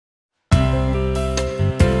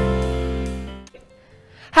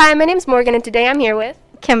Hi, my name's Morgan, and today I'm here with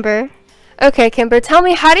Kimber. Okay, Kimber, tell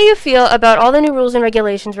me, how do you feel about all the new rules and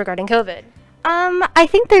regulations regarding COVID? I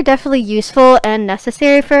think they're definitely useful and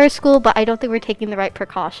necessary for our school, but I don't think we're taking the right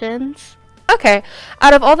precautions. Okay,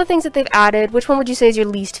 out of all the things that they've added, which one would you say is your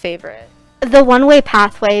least favorite? The one-way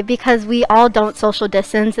pathway, because we all don't social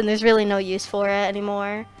distance and there's really no use for it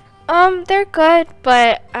anymore. They're good,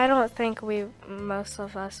 but I don't think most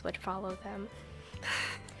of us would follow them.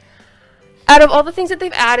 Out of all the things that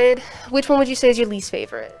they've added, which one would you say is your least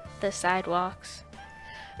favorite? The sidewalks.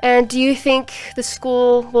 And do you think the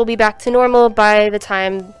school will be back to normal by the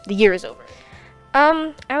time the year is over?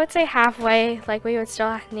 I would say halfway. Like, we would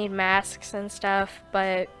still need masks and stuff,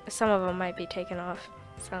 but some of them might be taken off,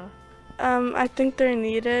 so. I think they're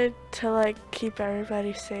needed to, keep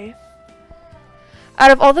everybody safe.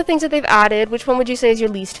 Out of all the things that they've added, which one would you say is your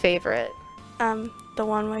least favorite? The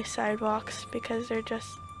one-way sidewalks, because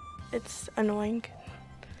it's annoying.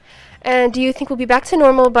 And do you think we'll be back to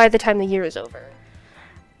normal by the time the year is over?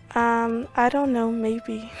 I don't know,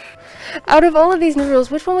 maybe. Out of all of these new rules,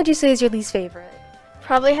 which one would you say is your least favorite?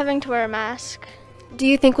 Probably having to wear a mask. Do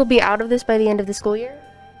you think we'll be out of this by the end of the school year?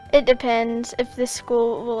 It depends if the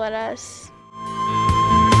school will let us.